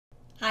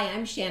Hi,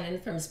 I'm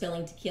Shannon from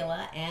Spilling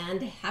Tequila,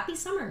 and happy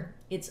summer.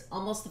 It's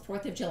almost the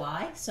 4th of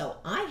July, so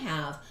I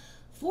have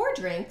 4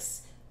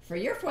 drinks for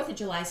your 4th of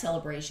July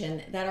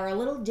celebration that are a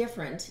little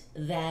different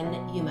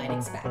than you might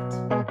expect.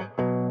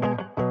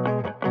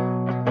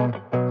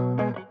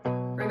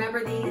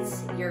 Remember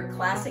these? Your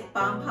classic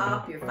bomb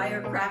pop, your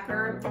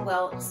firecracker.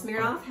 Well,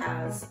 Smirnoff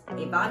has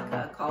a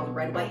vodka called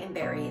Red, White, and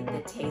Berry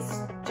that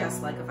tastes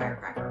just like a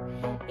firecracker.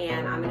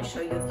 And I'm going to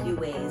show you a few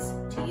ways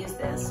to use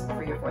this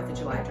for your 4th of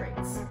July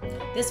drinks.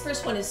 This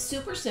first one is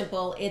super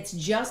simple. It's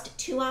just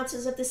 2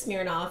 ounces of the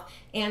Smirnoff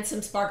and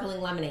some sparkling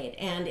lemonade.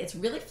 And it's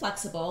really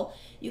flexible.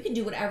 You can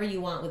do whatever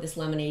you want with this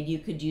lemonade. You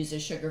could use a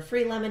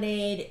sugar-free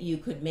lemonade. You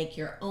could make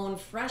your own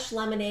fresh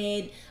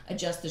lemonade,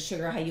 adjust the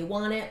sugar how you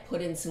want it,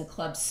 put in some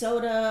club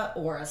soda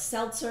or a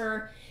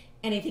seltzer,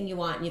 anything you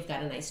want, and you've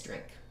got a nice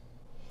drink.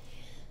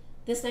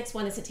 This next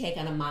one is a take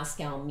on a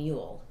Moscow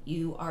Mule.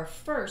 You are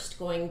first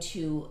going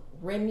to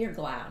rim your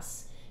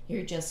glass.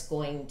 You're just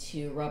going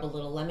to rub a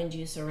little lemon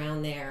juice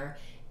around there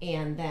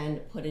and then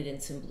put it in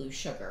some blue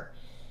sugar.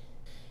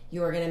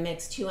 You are going to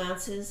mix 2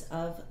 ounces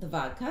of the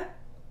vodka,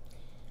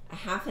 a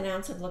 ½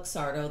 ounce of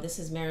Luxardo. This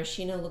is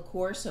maraschino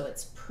liqueur, so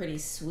it's pretty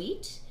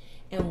sweet,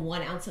 and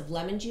 1 ounce of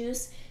lemon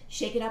juice.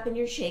 Shake it up in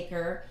your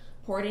shaker,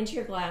 pour it into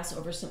your glass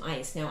over some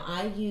ice. Now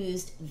I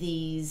used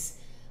these,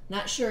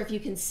 not sure if you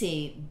can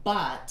see,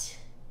 but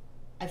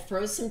I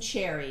froze some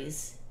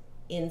cherries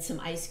in some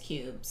ice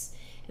cubes,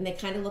 and they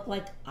kind of look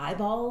like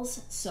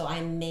eyeballs, so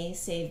I may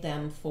save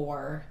them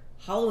for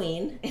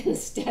Halloween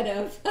instead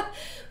of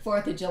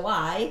 4th of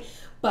July.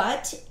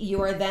 But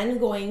you are then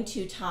going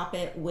to top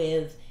it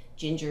with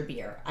ginger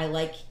beer. I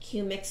like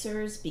Q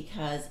mixers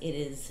because it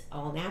is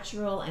all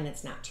natural and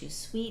it's not too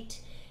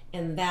sweet,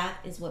 and that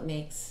is what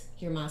makes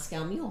your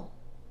Moscow Mule.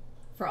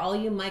 For all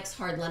you Mike's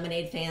Hard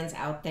Lemonade fans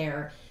out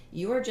there,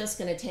 you are just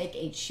going to take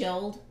a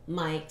chilled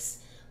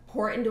Mike's,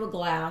 pour it into a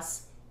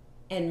glass,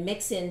 and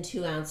mix in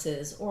 2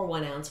 ounces or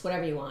 1 ounce,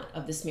 whatever you want,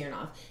 of the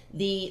Smirnoff.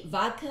 The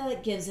vodka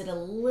gives it a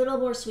little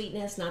more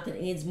sweetness, not that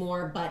it needs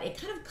more, but it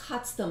kind of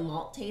cuts the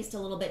malt taste a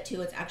little bit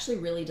too. It's actually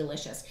really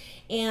delicious.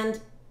 And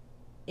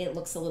it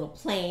looks a little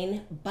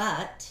plain,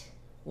 but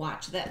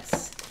watch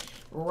this.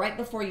 Right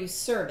before you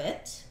serve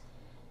it,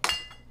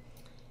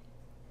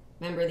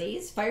 remember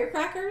these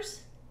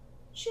firecrackers?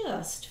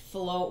 Just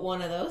float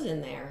one of those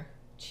in there.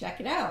 Check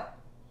it out.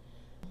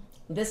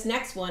 This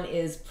next one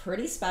is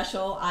pretty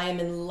special. I am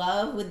in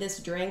love with this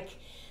drink.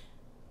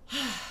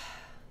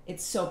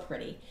 It's so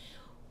pretty.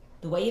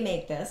 The way you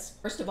make this,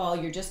 first of all,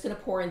 you're just going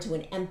to pour into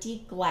an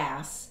empty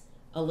glass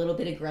a little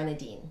bit of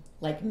grenadine,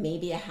 like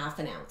maybe a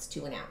 ½ ounce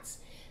to an ounce.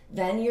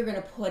 Then you're going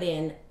to put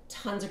in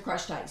tons of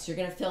crushed ice. You're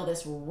going to fill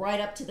this right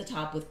up to the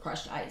top with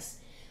crushed ice.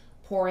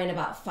 Pour in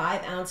about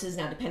 5 ounces.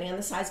 Now, depending on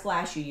the size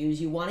glass you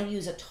use, you want to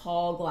use a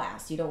tall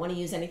glass. You don't want to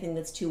use anything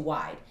that's too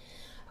wide,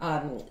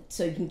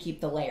 so you can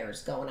keep the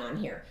layers going on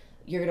here.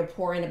 You're going to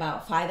pour in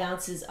about 5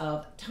 ounces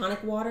of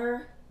tonic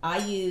water. I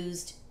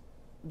used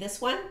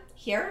this one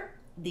here,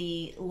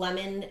 the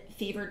Lemon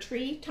Fever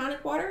Tree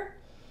tonic water.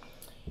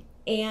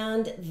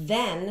 And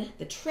then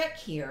the trick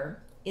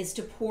here is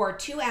to pour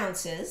 2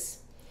 ounces.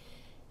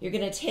 You're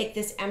going to take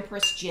this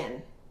Empress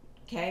gin,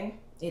 okay?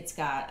 It's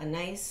got a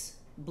nice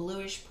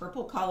bluish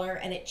purple color,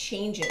 and it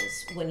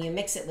changes when you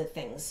mix it with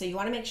things. So you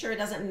want to make sure it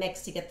doesn't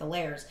mix to get the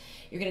layers.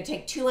 You're going to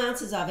take 2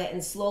 ounces of it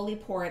and slowly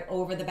pour it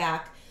over the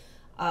back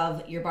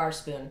of your bar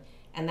spoon,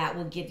 and that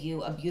will give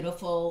you a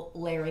beautiful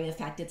layering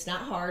effect. It's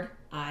not hard.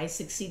 I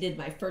succeeded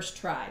my first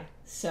try.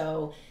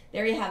 So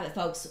there you have it,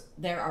 folks.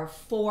 There are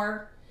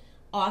 4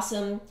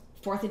 awesome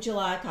 4th of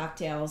July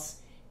cocktails.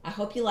 I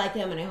hope you like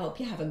them, and I hope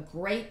you have a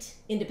great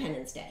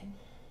Independence Day.